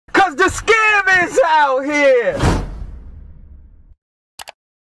is out here.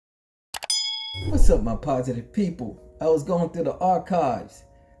 What's up, my positive people? I was going through the archives.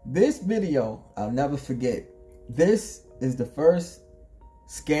 This video, I'll never forget. This is the first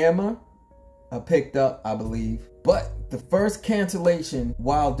scammer I picked up, I believe. But the first cancellation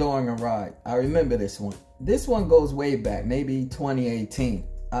while doing a ride. I remember this one. This one goes way back, maybe 2018.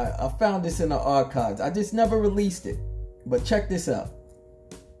 I found this in the archives. I just never released it. But check this out.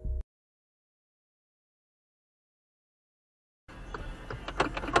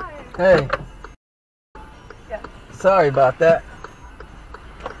 Hey. Yeah. Sorry about that.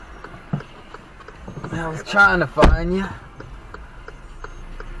 I was trying to find you.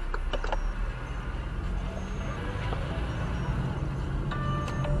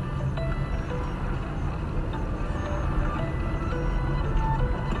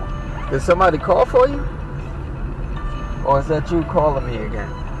 Did somebody call for you? Or is that you calling me again?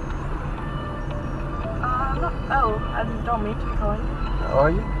 Oh, I don't mean to be calling you. Are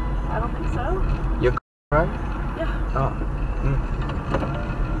you? I don't think so. You're right? Yeah. Oh.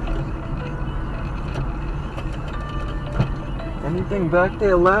 Anything back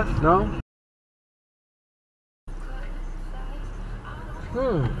there left? No?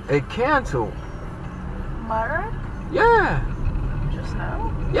 It canceled. Murder? Yeah. Just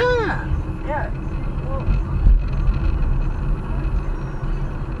now? Yeah. Yeah. Well,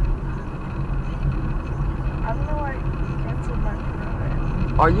 I don't know why you canceled my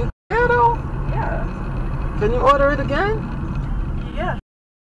order. Are you ghetto? Yeah. Can you order it again? Yeah.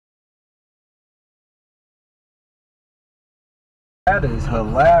 That is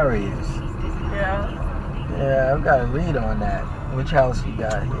hilarious. Yeah. Yeah, I've got to read on that. Which house you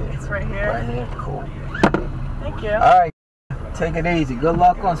got here? It's right here. Right here? Cool. Thank you. Alright. Take it easy. Good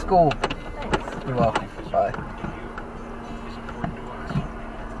luck on school. Thanks. You're welcome. Bye.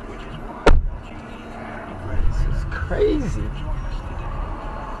 This is crazy.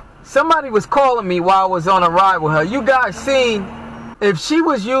 Somebody was calling me while I was on a ride with her. You guys seen, if she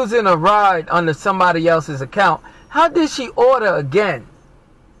was using a ride under somebody else's account, how did she order again?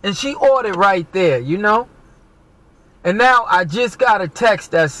 And she ordered right there, you know? And now I just got a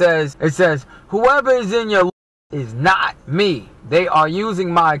text that says, whoever is in your is not me. They are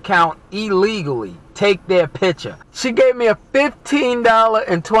using my account illegally. Take their picture. She gave me a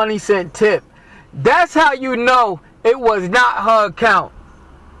 $15.20 tip. That's how you know it was not her account.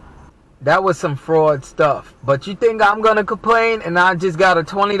 That was some fraud stuff. But you think I'm gonna complain and I just got a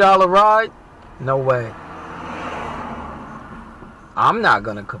 $20 ride? No way. I'm not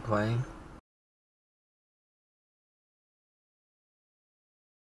gonna complain.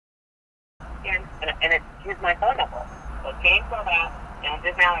 And here's my phone number. So James filled out, and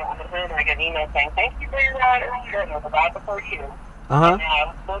just now on the phone I get an email saying, thank you for your ride earlier, and it was a ride before you. Uh-huh. And I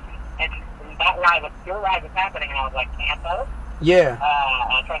was supposed to, and that ride was, your ride was happening, and I was like, cancel? Yeah. And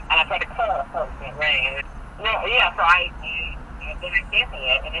I tried to call the person, and it rang, and so I canceled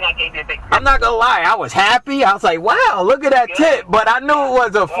it, and then I gave you a big tip. I'm not gonna lie, I was happy. I was like, wow, look at that tip. But I knew it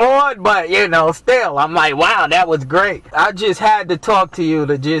was a fraud, but you know, still, I'm like, wow, that was great. I just had to talk to you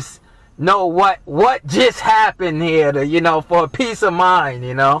to just know what just happened here, to, you know, for a peace of mind,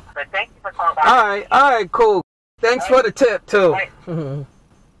 you know. But thank you for calling back. All right, cool. Thanks for the tip too. Right. Okay,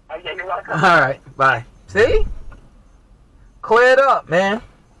 you're welcome. All right, bye. See? Cleared up, man.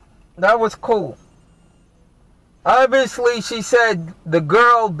 That was cool. Obviously, she said the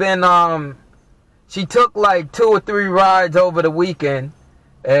girl she took like 2 or 3 rides over the weekend,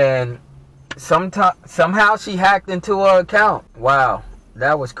 and somehow she hacked into her account. Wow.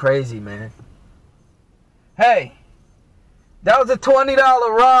 That was crazy, man. Hey, that was a $20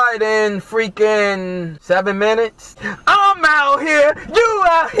 ride in freaking 7 minutes. I'm out here, you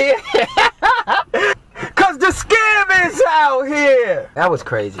out here. Cause the scam is out here. That was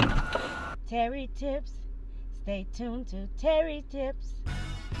crazy. Terry Tips, stay tuned to Terry Tips.